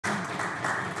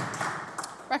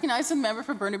Recognized the member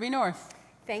for Burnaby North.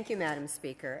 Thank you, Madam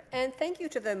Speaker, and thank you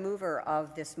to the mover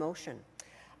of this motion.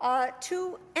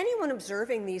 To anyone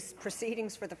observing these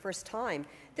proceedings for the first time,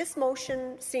 this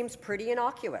motion seems pretty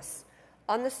innocuous.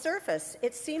 On the surface,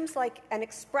 it seems like an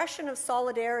expression of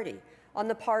solidarity on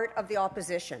the part of the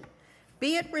opposition.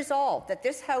 Be it resolved that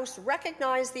this House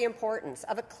recognize the importance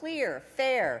of a clear,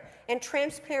 fair, and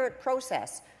transparent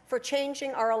process for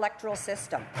changing our electoral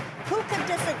system. Who could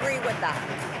disagree with that?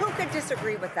 Who could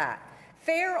disagree with that?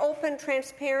 Fair, open,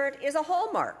 transparent is a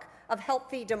hallmark of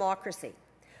healthy democracy.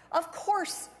 Of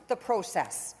course, the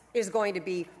process is going to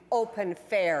be open,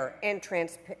 fair, and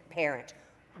transparent.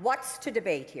 What's to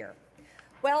debate here?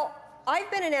 Well, I've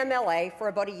been an MLA for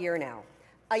about a year now.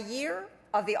 A year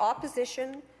of the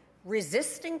opposition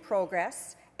resisting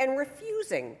progress and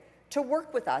refusing to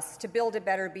work with us to build a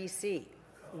better BC.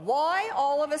 Why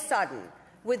all of a sudden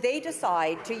would they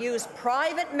decide to use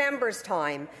private members'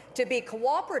 time to be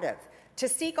cooperative, to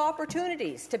seek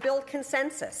opportunities, to build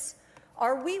consensus?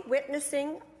 Are we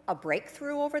witnessing a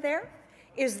breakthrough over there?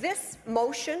 Is this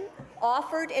motion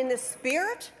offered in the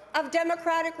spirit of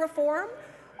democratic reform?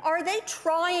 Are they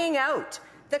trying out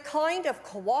the kind of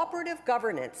cooperative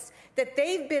governance that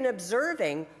they've been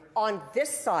observing on this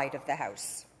side of the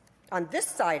House, on this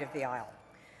side of the aisle?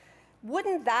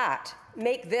 Wouldn't that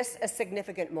make this a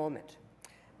significant moment?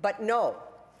 But no,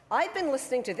 I've been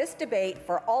listening to this debate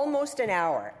for almost an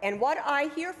hour, and what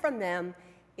I hear from them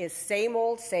is same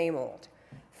old, same old.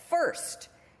 First,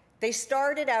 they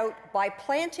started out by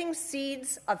planting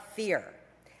seeds of fear.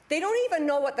 They don't even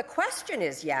know what the question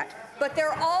is yet, but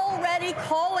they're already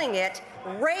calling it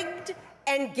rigged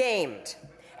and gamed.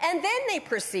 And then they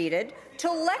proceeded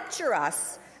to lecture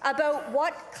us about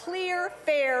what clear,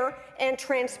 fair, and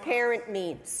transparent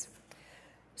means.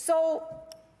 So,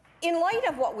 in light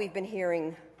of what we've been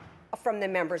hearing from the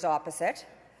members opposite,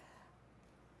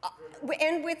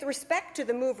 and with respect to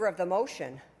the mover of the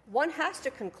motion, one has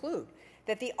to conclude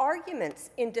that the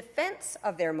arguments in defence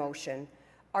of their motion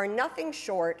are nothing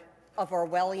short of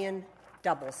Orwellian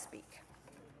doublespeak.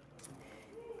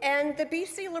 And the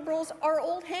BC Liberals are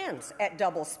old hands at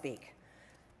doublespeak.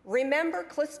 Remember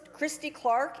Christy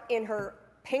Clark in her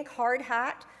pink hard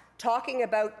hat talking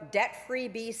about debt-free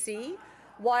BC,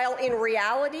 while in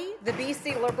reality the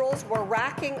BC Liberals were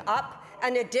racking up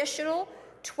an additional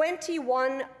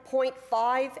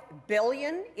 $21.5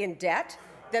 billion in debt,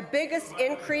 the biggest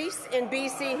increase in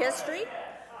BC history?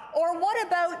 Or what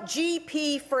about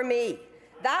GP for me?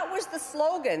 That was the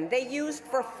slogan they used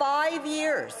for 5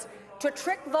 years to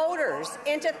trick voters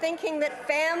into thinking that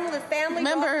the family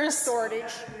doctor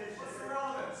shortage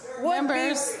would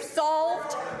be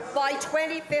solved by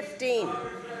 2015.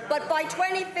 But by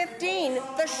 2015,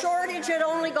 the shortage had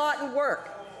only gotten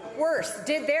worse.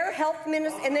 Did their health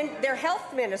minister, and then their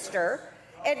health minister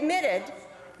admitted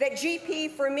that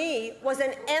GP for me was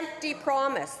an empty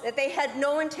promise that they had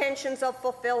no intentions of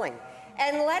fulfilling.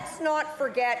 And let's not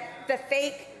forget the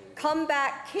fake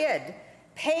comeback kid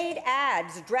paid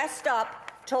ads dressed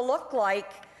up to look like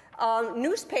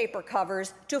newspaper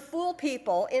covers to fool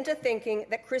people into thinking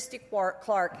that Christy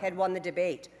Clark had won the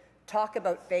debate. Talk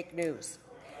about fake news.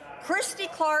 Christy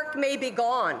Clark may be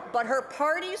gone, but her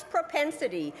party's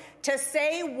propensity to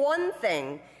say one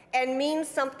thing and mean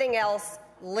something else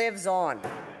lives on.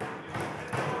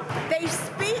 They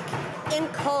speak in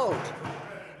code.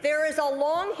 There is a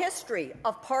long history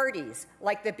of parties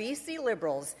like the BC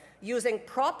Liberals using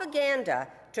propaganda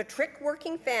to trick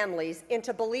working families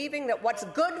into believing that what's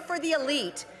good for the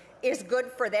elite is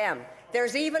good for them.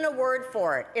 There's even a word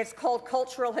for it. It's called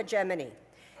cultural hegemony.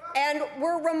 And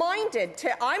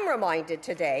I'm reminded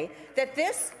today that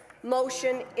this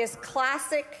motion is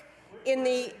classic in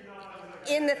the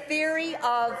theory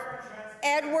of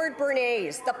Edward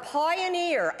Bernays, the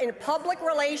pioneer in public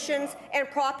relations and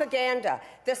propaganda,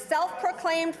 the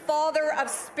self-proclaimed father of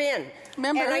spin.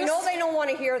 Members, and I know they don't want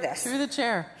to hear this. Through the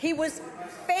chair. He was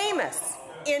famous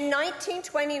in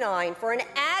 1929 for an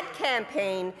ad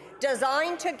campaign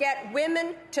designed to get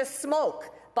women to smoke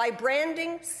by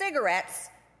branding cigarettes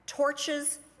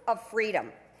torches of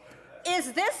freedom.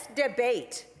 Is this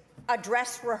debate a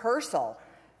dress rehearsal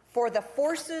for the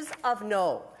forces of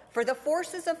no? For the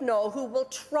forces of no who will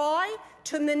try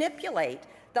to manipulate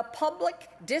the public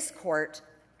discourse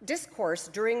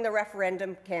during the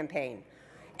referendum campaign.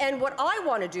 And what I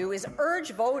want to do is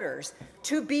urge voters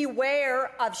to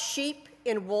beware of sheep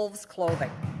in wolves'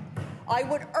 clothing. I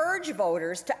would urge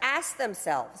voters to ask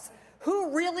themselves,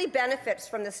 who really benefits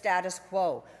from the status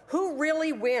quo? Who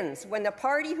really wins when the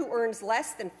party who earns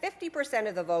less than 50%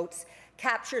 of the votes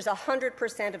captures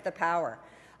 100% of the power?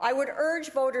 I would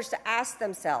urge voters to ask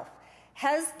themselves,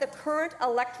 Has the current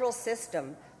electoral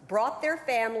system brought their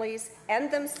families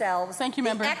and themselves Thank you,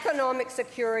 member. the economic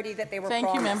security that they were Thank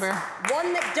promised? you, member.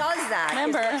 One that does that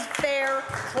Member. is what's fair,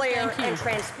 clear, Thank you. and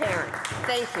transparent.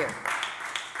 Thank you.